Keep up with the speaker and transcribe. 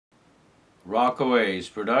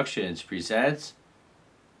Rockaways Productions presents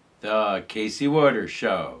The Casey Waters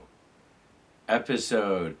Show,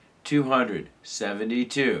 episode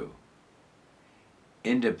 272,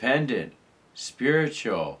 Independent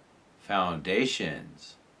Spiritual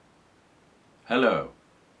Foundations. Hello,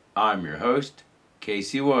 I'm your host,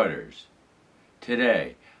 Casey Waters.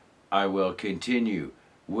 Today, I will continue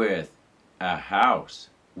with A House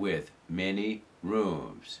with Many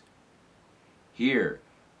Rooms. Here,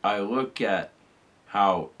 I look at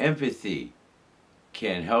how empathy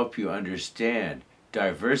can help you understand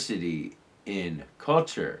diversity in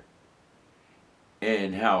culture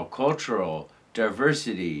and how cultural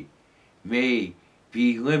diversity may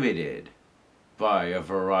be limited by a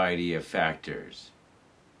variety of factors.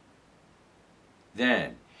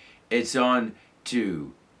 Then, it's on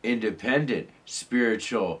to independent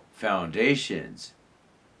spiritual foundations.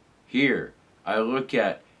 Here, I look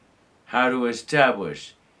at how to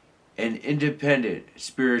establish an independent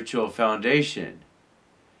spiritual foundation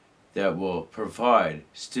that will provide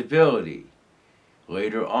stability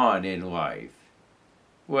later on in life.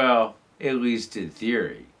 Well, at least in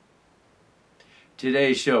theory.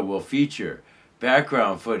 Today's show will feature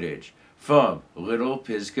background footage from Little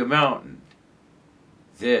Pisgah Mountain.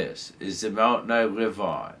 This is the mountain I live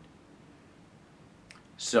on.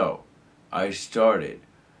 So, I started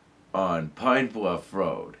on Pine Bluff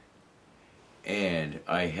Road and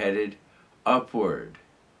I headed upward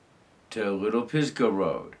to Little Pisgah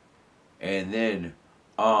Road and then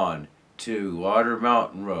on to Lauder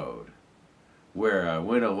Mountain Road, where I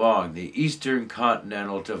went along the Eastern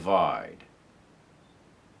Continental Divide.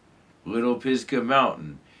 Little Pisgah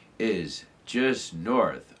Mountain is just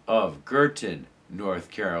north of Girton,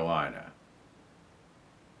 North Carolina.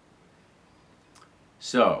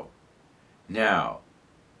 So, now,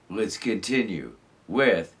 let's continue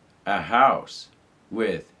with A House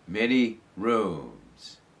with Many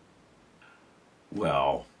Rooms.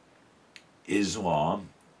 Well, Islam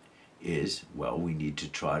is, we need to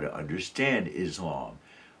try to understand Islam,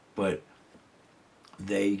 but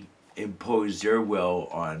they impose their will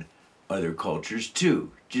on other cultures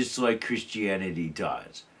too, just like Christianity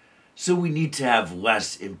does. So we need to have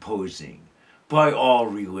less imposing by all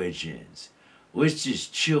religions. Let's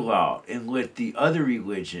just chill out and let the other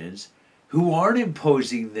religions who aren't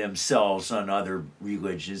imposing themselves on other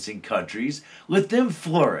religions and countries, let them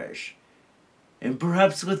flourish. And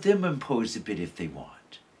perhaps let them impose a bit if they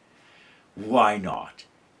want. Why not?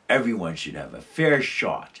 Everyone should have a fair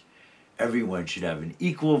shot. Everyone should have an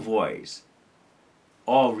equal voice.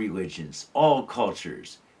 All religions, all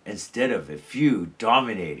cultures, instead of a few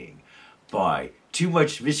dominating by too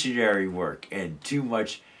much missionary work and too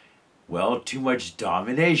much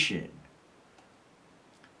domination.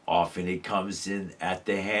 Often it comes in at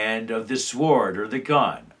the hand of the sword or the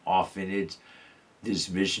gun. Often this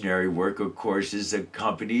missionary work, of course, is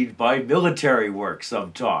accompanied by military work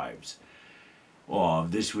sometimes.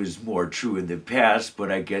 This was more true in the past,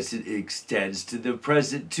 but I guess it extends to the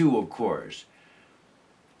present too, of course,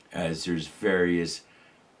 as there's various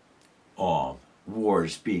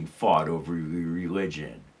wars being fought over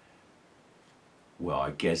religion. Well,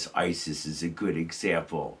 I guess ISIS is a good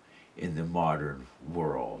example in the modern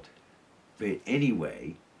world. But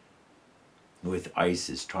anyway, with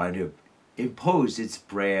ISIS trying to impose its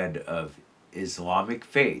brand of Islamic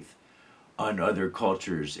faith on other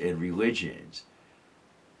cultures and religions.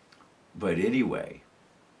 But anyway,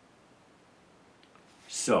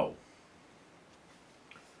 so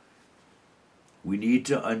we need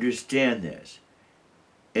to understand this.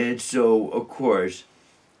 And so, of course,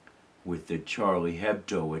 with the Charlie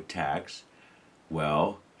Hebdo attacks,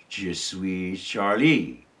 je suis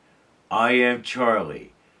Charlie. I am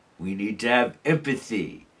Charlie. We need to have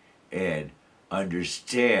empathy and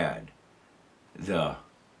understand the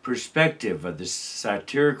perspective of the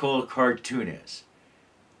satirical cartoonist.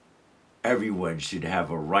 Everyone should have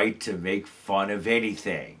a right to make fun of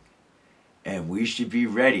anything. And we should be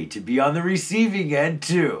ready to be on the receiving end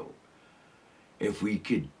too. If we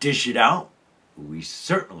could dish it out, we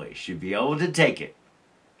certainly should be able to take it.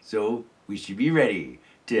 So we should be ready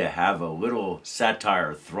to have a little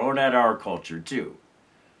satire thrown at our culture too.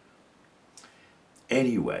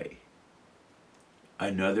 Anyway,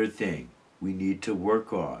 another thing we need to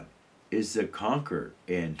work on is the conquer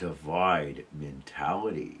and divide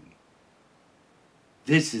mentality.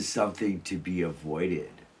 This is something to be avoided.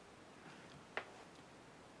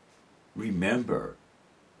 Remember,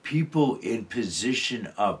 people in position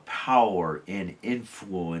of power and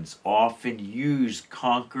influence often use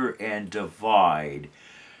conquer and divide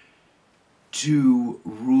to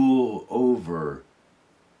rule over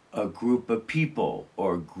a group of people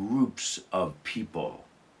or groups of people.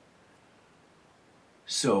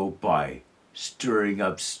 So by stirring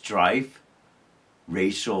up strife,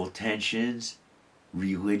 racial tensions,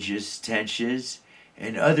 religious tensions,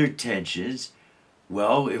 and other tensions,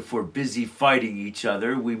 well, if we're busy fighting each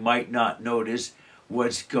other, we might not notice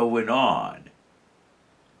what's going on.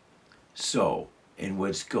 So, and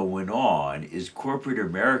what's going on is corporate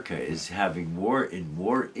America is having more and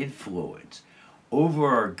more influence over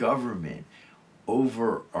our government,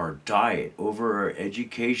 over our diet, over our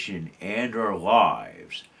education, and our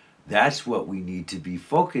lives. That's what we need to be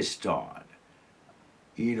focused on.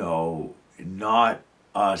 Not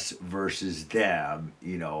us versus them,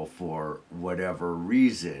 for whatever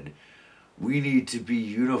reason. We need to be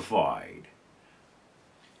unified.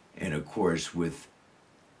 And of course, with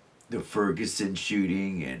the Ferguson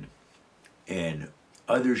shooting and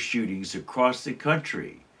other shootings across the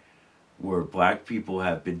country where black people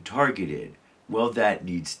have been targeted, well, that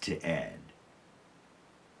needs to end.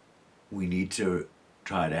 We need to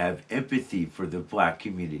try to have empathy for the black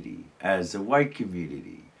community as a white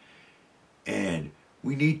community. And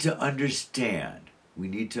we need to understand. We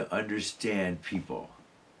need to understand people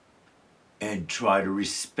and try to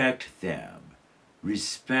respect them.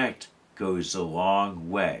 Respect goes a long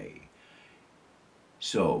way.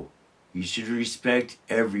 So, you should respect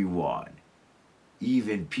everyone,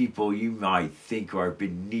 even people you might think are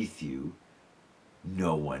beneath you.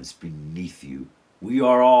 No one's beneath you. We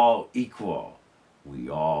are all equal. We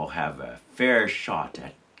all have a fair shot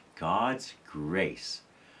at God's grace.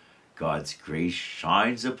 God's grace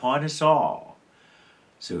shines upon us all.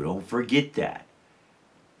 So don't forget that.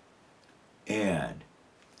 And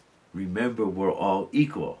remember, we're all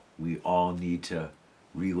equal. We all need to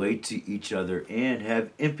relate to each other and have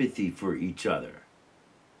empathy for each other.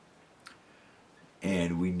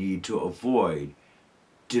 And we need to avoid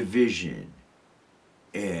division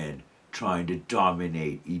and trying to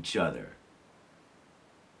dominate each other.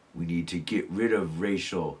 We need to get rid of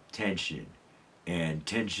racial tension and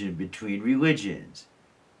tension between religions.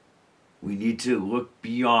 We need to look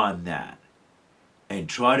beyond that and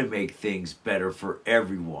try to make things better for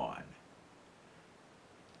everyone.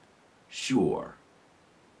 Sure,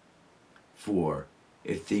 for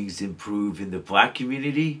if things improve in the black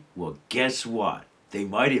community, well, guess what? They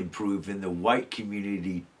might improve in the white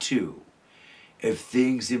community too. If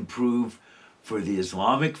things improve for the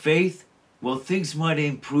Islamic faith, well, things might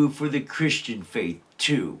improve for the Christian faith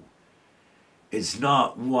too. It's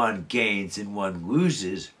not one gains and one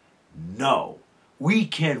loses. No, we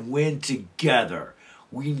can win together.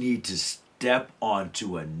 We need to step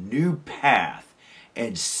onto a new path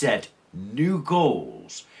and set new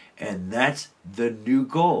goals. And that's the new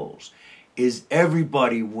goals, is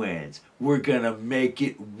everybody wins. We're going to make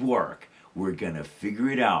it work. We're going to figure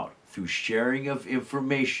it out through sharing of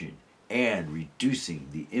information and reducing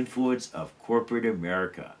the influence of corporate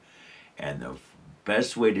America. And the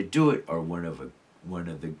best way to do it, or one of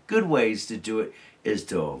the good ways to do it, is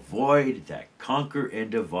to avoid that conquer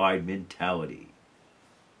and divide mentality.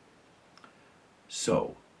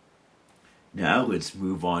 So, now let's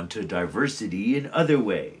move on to diversity in other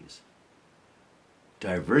ways.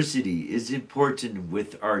 Diversity is important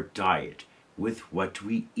with our diet, with what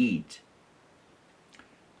we eat.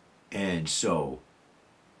 And so,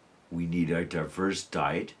 we need a diverse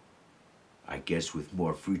diet, I guess with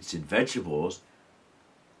more fruits and vegetables,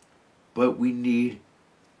 but we need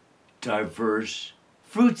diverse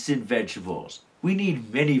fruits and vegetables. We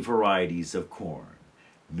need many varieties of corn,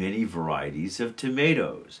 many varieties of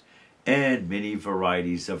tomatoes, and many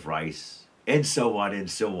varieties of rice, and so on and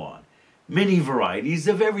so on. Many varieties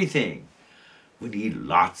of everything. We need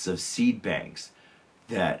lots of seed banks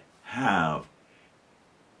that have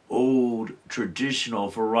old traditional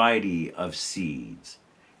variety of seeds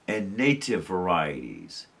and native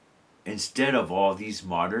varieties instead of all these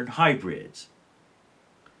modern hybrids.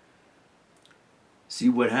 See,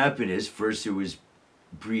 what happened is first there was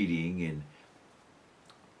breeding and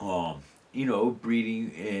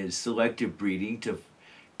breeding and selective breeding to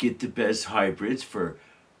get the best hybrids for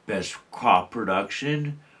best crop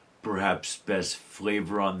production, perhaps best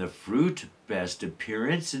flavor on the fruit, best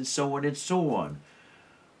appearance, and so on and so on.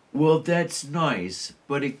 Well, that's nice,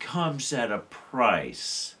 but it comes at a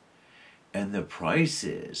price. And the price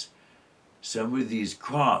is some of these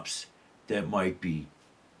crops that might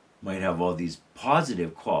have all these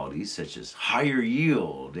positive qualities, such as higher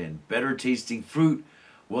yield and better tasting fruit,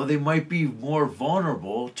 well, they might be more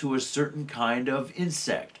vulnerable to a certain kind of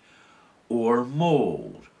insect or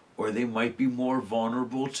mold, or they might be more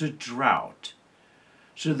vulnerable to drought.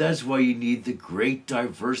 So that's why you need the great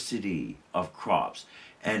diversity of crops.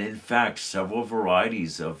 And in fact, several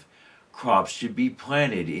varieties of crops should be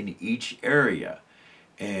planted in each area.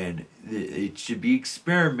 And it should be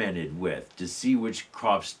experimented with to see which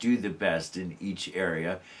crops do the best in each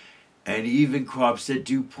area. And even crops that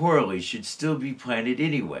do poorly should still be planted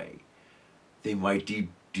anyway. They might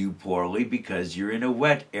do poorly because you're in a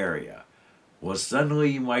wet area. Well,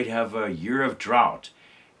 suddenly you might have a year of drought,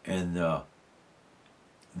 and the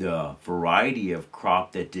variety of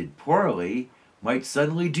crop that did poorly might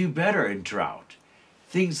suddenly do better in drought.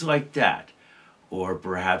 Things like that. Or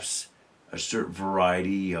perhaps a certain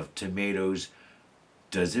variety of tomatoes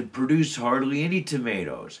doesn't produce hardly any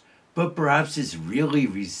tomatoes, but perhaps is really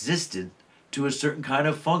resistant to a certain kind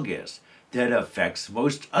of fungus that affects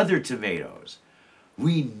most other tomatoes.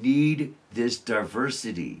 We need this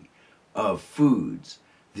diversity of foods.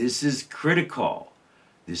 This is critical.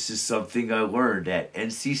 This is something I learned at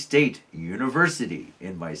NC State University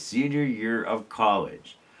in my senior year of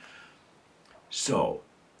college. So,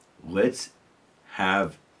 let's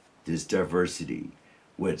have this diversity.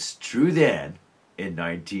 What's true then in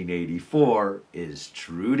 1984 is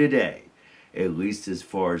true today, at least as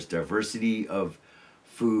far as diversity of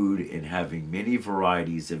food and having many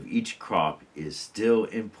varieties of each crop is still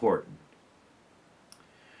important.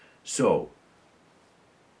 So,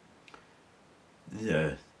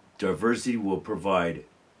 the diversity will provide,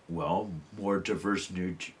 well, more diverse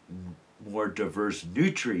nutrients,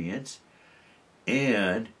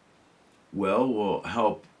 and, well, will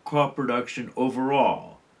help crop production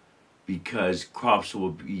overall, because crops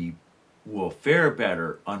will fare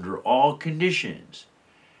better under all conditions.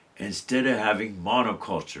 Instead of having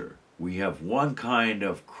monoculture, we have one kind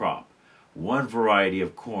of crop, one variety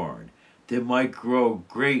of corn that might grow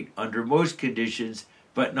great under most conditions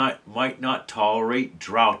but might not tolerate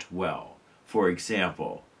drought well, for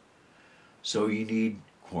example. So you need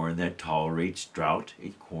corn that tolerates drought,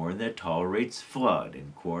 and corn that tolerates flood,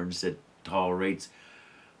 and corn that tolerates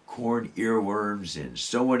corn earworms, and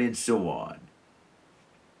so on and so on.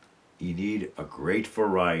 You need a great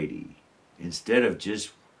variety. Instead of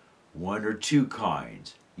just one or two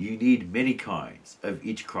kinds, you need many kinds of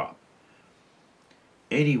each crop.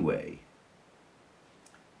 Anyway,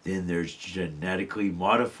 then there's genetically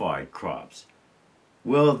modified crops.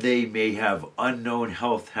 Well, they may have unknown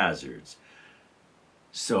health hazards.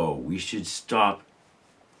 So we should stop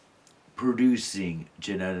producing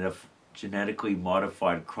genetically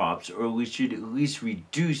modified crops, or we should at least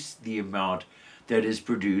reduce the amount that is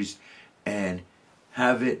produced and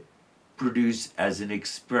have it produced as an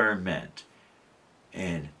experiment,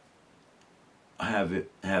 and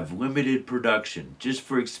have limited production just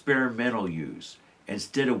for experimental use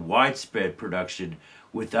instead of widespread production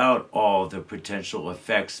without all the potential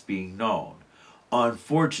effects being known.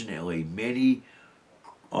 Unfortunately, many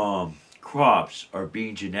crops are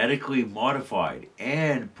being genetically modified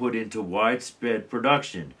and put into widespread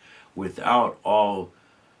production without all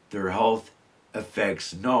their health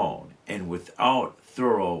effects known and without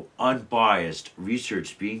thorough, unbiased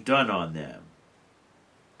research being done on them.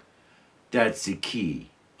 That's the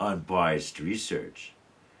key, unbiased research.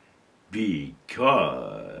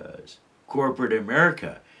 Because corporate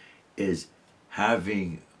America is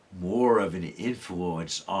having more of an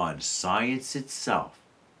influence on science itself,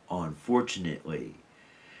 unfortunately.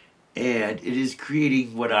 And it is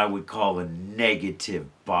creating what I would call a negative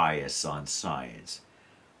bias on science.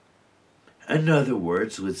 In other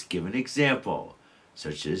words, let's give an example,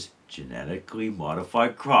 such as genetically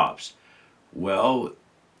modified crops. Well,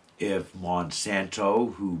 if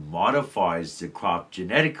Monsanto, who modifies the crop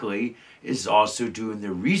genetically, is also doing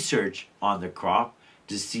the research on the crop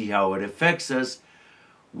to see how it affects us,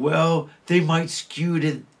 well, they might skew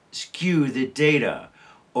the data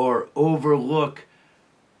or overlook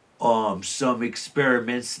some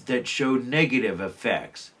experiments that show negative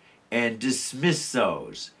effects and dismiss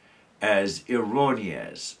those as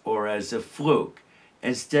erroneous or as a fluke,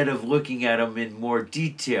 instead of looking at them in more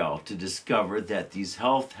detail to discover that these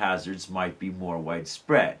health hazards might be more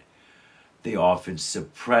widespread. They often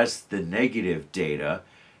suppress the negative data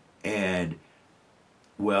and,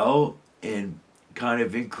 well, and kind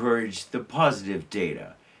of encourage the positive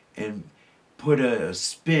data and put a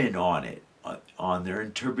spin on it, on their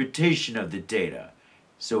interpretation of the data.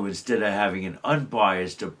 So instead of having an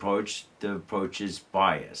unbiased approach, the approach is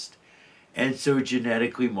biased. And so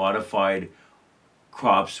genetically modified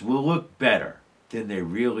crops will look better than they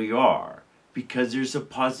really are because there's a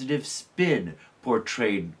positive spin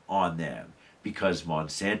portrayed on them because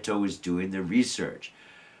Monsanto is doing the research.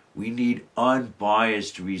 We need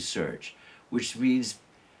unbiased research, which means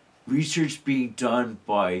research being done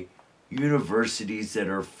by universities that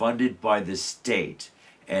are funded by the state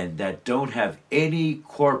and that don't have any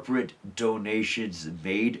corporate donations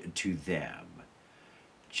made to them.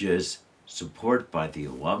 Just support by the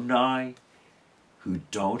alumni who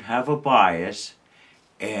don't have a bias,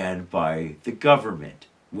 and by the government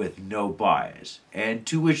with no bias, and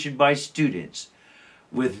tuition by students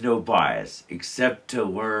with no bias, except to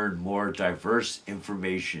learn more diverse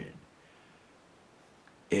information.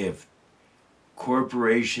 If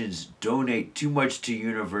corporations donate too much to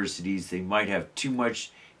universities, they might have too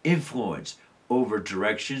much influence over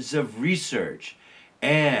directions of research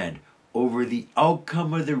and over the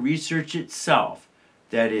outcome of the research itself.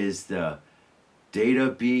 That is, the data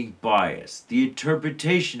being biased, the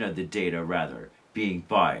interpretation of the data, rather, being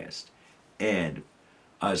biased, and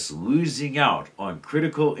us losing out on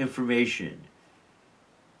critical information.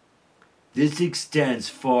 This extends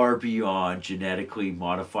far beyond genetically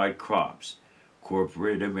modified crops.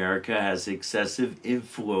 Corporate America has excessive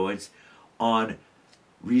influence on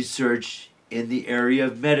research in the area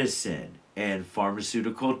of medicine and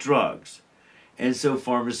pharmaceutical drugs. And so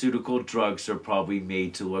pharmaceutical drugs are probably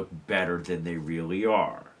made to look better than they really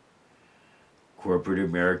are. Corporate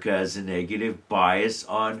America has a negative bias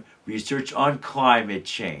on research on climate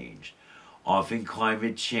change. Often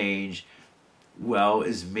climate change, well,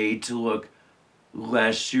 is made to look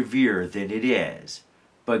less severe than it is.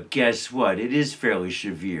 But guess what? It is fairly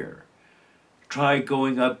severe. Try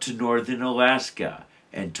going up to northern Alaska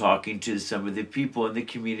and talking to some of the people in the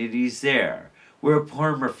communities there, where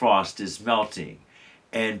permafrost is melting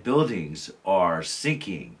and buildings are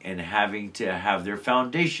sinking and having to have their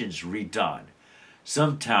foundations redone.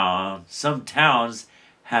 Some towns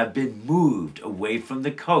have been moved away from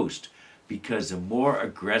the coast because of more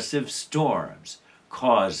aggressive storms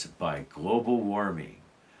caused by global warming.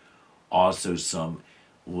 Also, some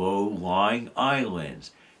low-lying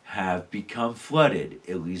islands have become flooded.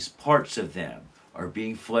 At least parts of them are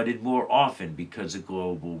being flooded more often because of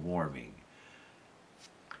global warming.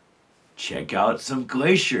 Check out some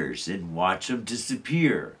glaciers and watch them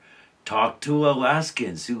disappear. Talk to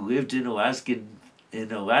Alaskans who lived in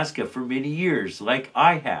Alaska for many years, like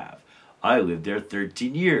I have. I lived there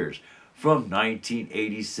 13 years, from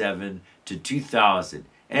 1987 to 2000,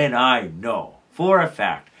 and I know for a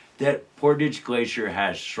fact that Portage Glacier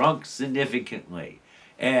has shrunk significantly,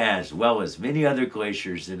 as well as many other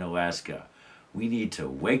glaciers in Alaska. We need to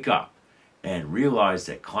wake up and realize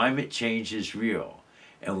that climate change is real,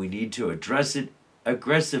 and we need to address it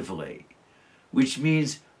aggressively, which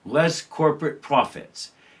means less corporate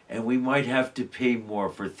profits, and we might have to pay more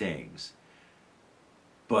for things.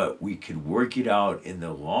 But we can work it out in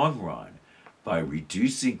the long run by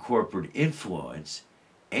reducing corporate influence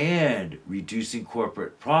and reducing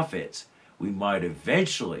corporate profits. We might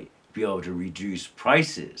eventually be able to reduce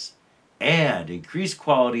prices and increase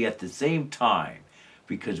quality at the same time,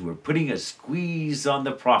 because we're putting a squeeze on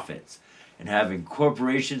the profits and having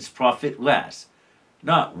corporations profit less.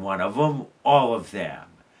 Not one of them, all of them.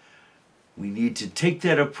 We need to take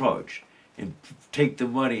that approach and take the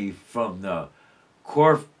money from the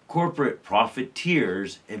corporate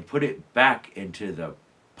profiteers and put it back into the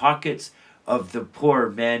pockets of the poor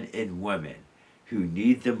men and women who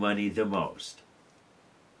need the money the most.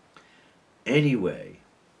 Anyway,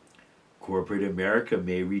 corporate America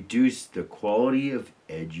may reduce the quality of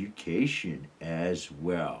education as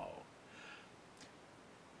well,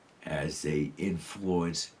 as they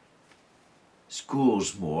influence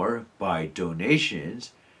schools more by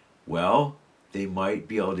donations. Well, they might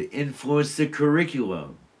be able to influence the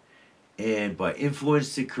curriculum. And by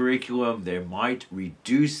influence the curriculum, they might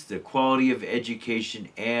reduce the quality of education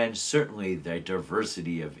and certainly the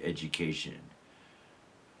diversity of education.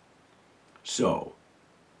 So,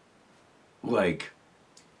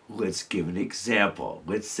 let's give an example.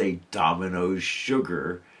 Let's say Domino's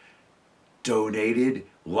Sugar donated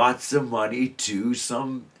lots of money to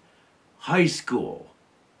some high school.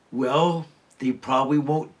 Well, they probably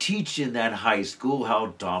won't teach in that high school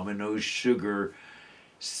how Domino's Sugar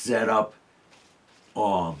set up,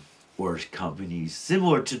 or companies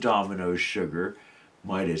similar to Domino's Sugar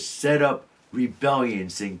might have set up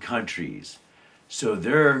rebellions in countries. So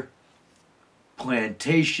their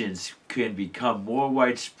plantations can become more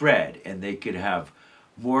widespread and they could have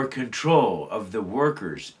more control of the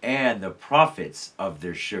workers and the profits of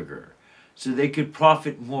their sugar. So they could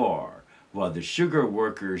profit more, while the sugar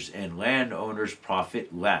workers and landowners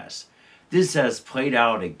profit less. This has played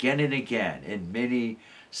out again and again in many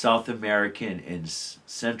South American and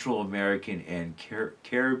Central American and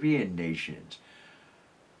Caribbean nations,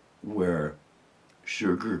 where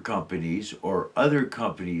sugar companies or other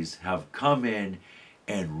companies have come in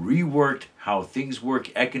and reworked how things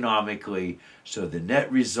work economically, so the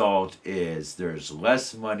net result is there's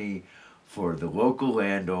less money for the local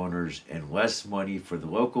landowners and less money for the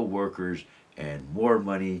local workers and more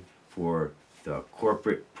money for the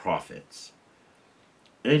corporate profits.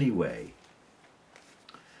 Anyway,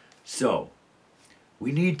 so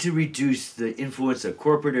we need to reduce the influence of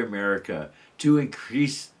corporate America to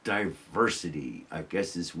increase diversity, I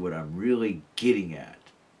guess is what I'm really getting at.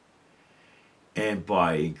 And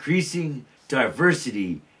by increasing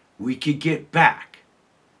diversity, we could get back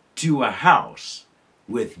to a house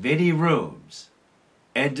with many rooms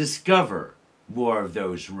and discover more of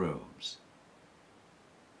those rooms.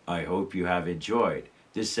 I hope you have enjoyed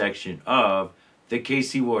this section of The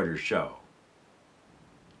Casey Waters Show.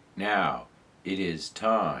 Now it is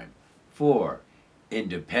time for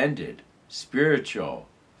Independent Spiritual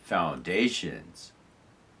Foundations.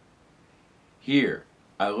 Here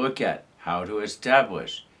I look at how to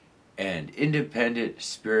establish an independent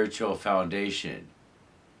spiritual foundation,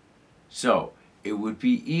 so it would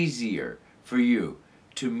be easier for you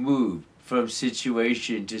to move from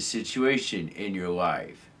situation to situation in your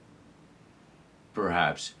life.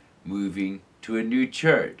 Perhaps moving to a new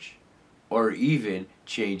church, or even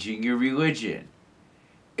changing your religion.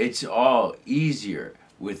 It's all easier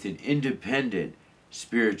with an independent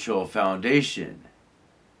spiritual foundation.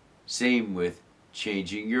 Same with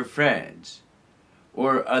changing your friends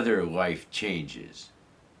or other life changes.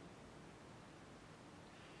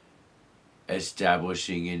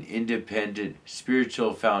 Establishing an independent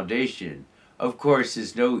spiritual foundation, of course,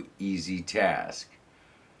 is no easy task.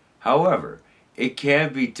 However, it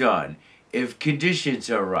can be done if conditions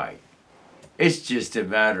are right. It's just a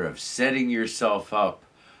matter of setting yourself up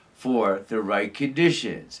for the right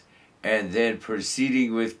conditions and then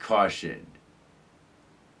proceeding with caution.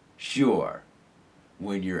 Sure,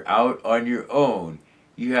 when you're out on your own,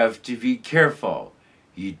 you have to be careful.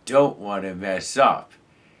 You don't want to mess up.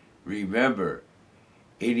 Remember,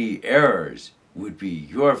 any errors would be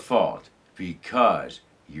your fault because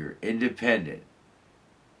you're independent.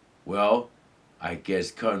 Well, I guess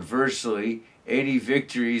conversely, any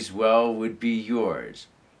victories, well, would be yours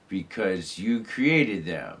because you created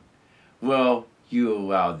them. Well, you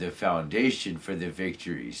allowed the foundation for the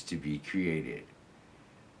victories to be created.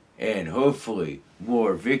 And hopefully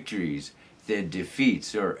more victories than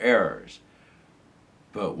defeats or errors.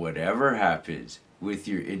 But whatever happens with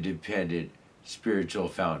your independent spiritual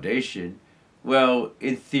foundation, well,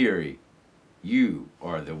 in theory, you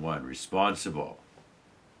are the one responsible.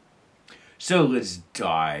 So let's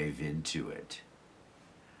dive into it.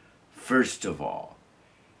 First of all,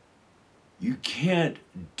 you can't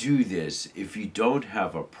do this if you don't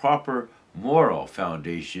have a proper moral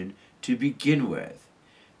foundation to begin with.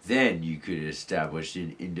 Then you could establish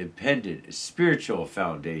an independent spiritual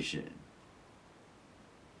foundation.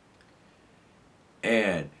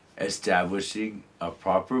 And establishing a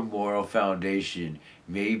proper moral foundation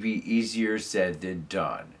may be easier said than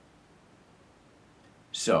done.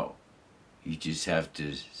 So, you just have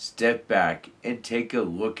to step back and take a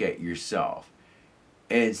look at yourself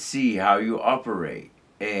and see how you operate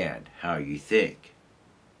and how you think.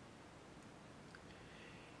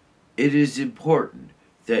 It is important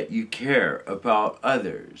that you care about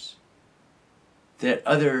others, that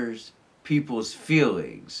others, people's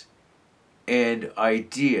feelings and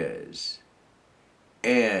ideas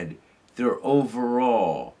and their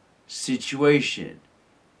overall situation,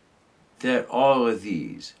 that all of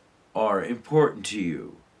these are important to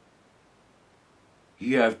you.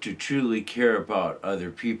 You have to truly care about other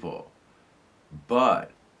people,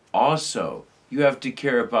 but also you have to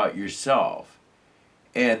care about yourself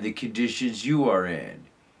and the conditions you are in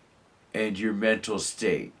and your mental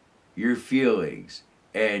state, your feelings,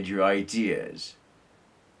 and your ideas.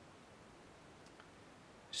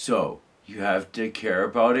 So, you have to care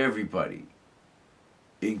about everybody,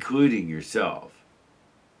 including yourself.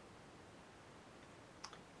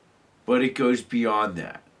 But it goes beyond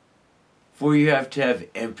that. For you have to have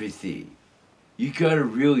empathy. You gotta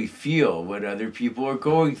really feel what other people are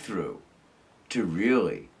going through to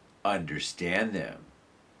really understand them.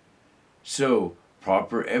 So,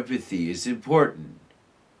 proper empathy is important.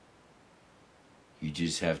 You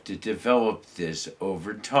just have to develop this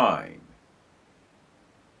over time.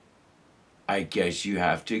 I guess you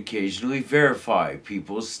have to occasionally verify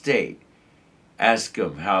people's state. Ask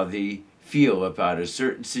them how they feel about a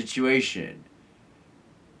certain situation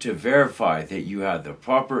to verify that you have the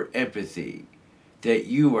proper empathy, that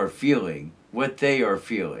you are feeling what they are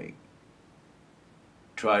feeling.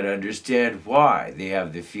 Try to understand why they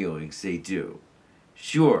have the feelings they do.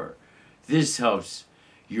 Sure, this helps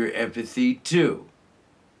your empathy too.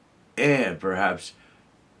 and perhaps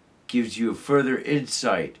gives you a further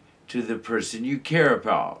insight to the person you care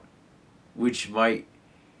about, which might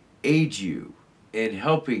aid you in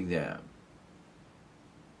helping them,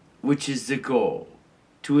 which is the goal,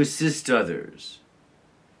 to assist others.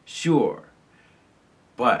 Sure,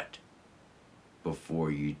 but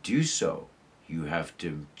before you do so, you have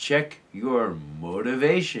to check your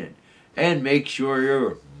motivation and make sure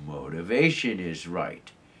your motivation is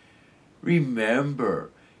right. Remember,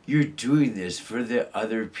 you're doing this for the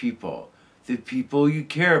other people, the people you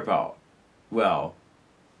care about. Well,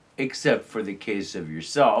 except for the case of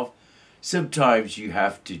yourself, sometimes you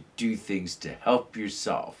have to do things to help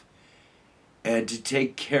yourself and to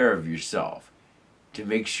take care of yourself, to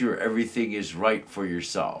make sure everything is right for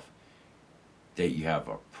yourself, that you have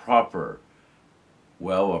a proper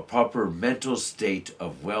mental state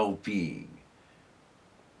of well-being.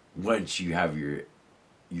 Once you have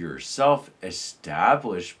yourself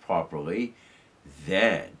established properly,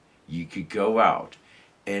 then you could go out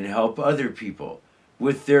and help other people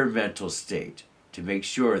with their mental state to make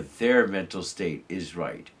sure their mental state is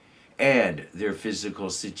right and their physical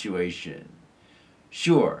situation.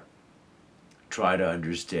 Sure, try to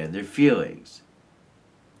understand their feelings,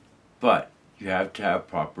 but you have to have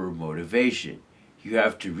proper motivation. You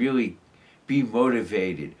have to really be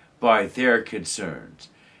motivated by their concerns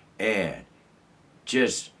and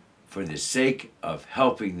just for the sake of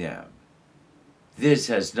helping them. This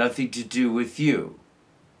has nothing to do with you,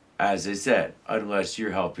 as I said, unless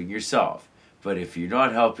you're helping yourself. But if you're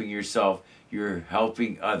not helping yourself, you're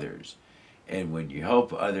helping others. And when you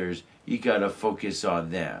help others, you gotta focus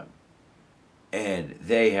on them. And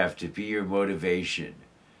they have to be your motivation.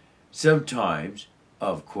 Sometimes,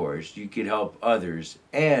 of course, you can help others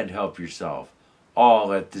and help yourself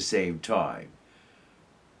all at the same time.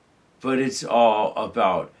 But it's all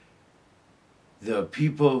about the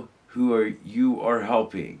people who you are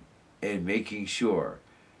helping and making sure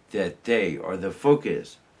that they are the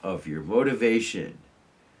focus of your motivation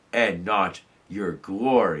and not your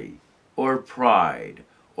glory or pride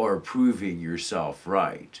or proving yourself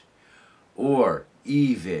right or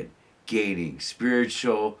even gaining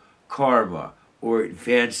spiritual karma or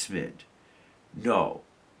advancement. No,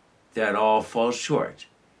 that all falls short.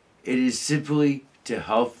 It is simply to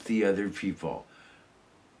help the other people.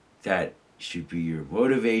 That should be your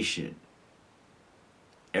motivation.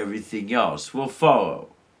 Everything else will follow.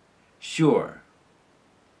 Sure.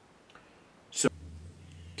 So,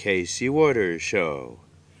 Casey Waters Show.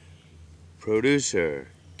 Producer,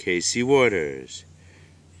 Casey Waters.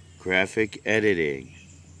 Graphic editing,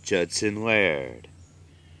 Judson Laird.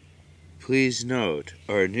 Please note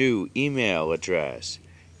our new email address,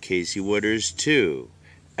 CaseyWaters2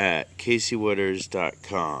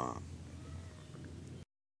 @CaseyWaters.com.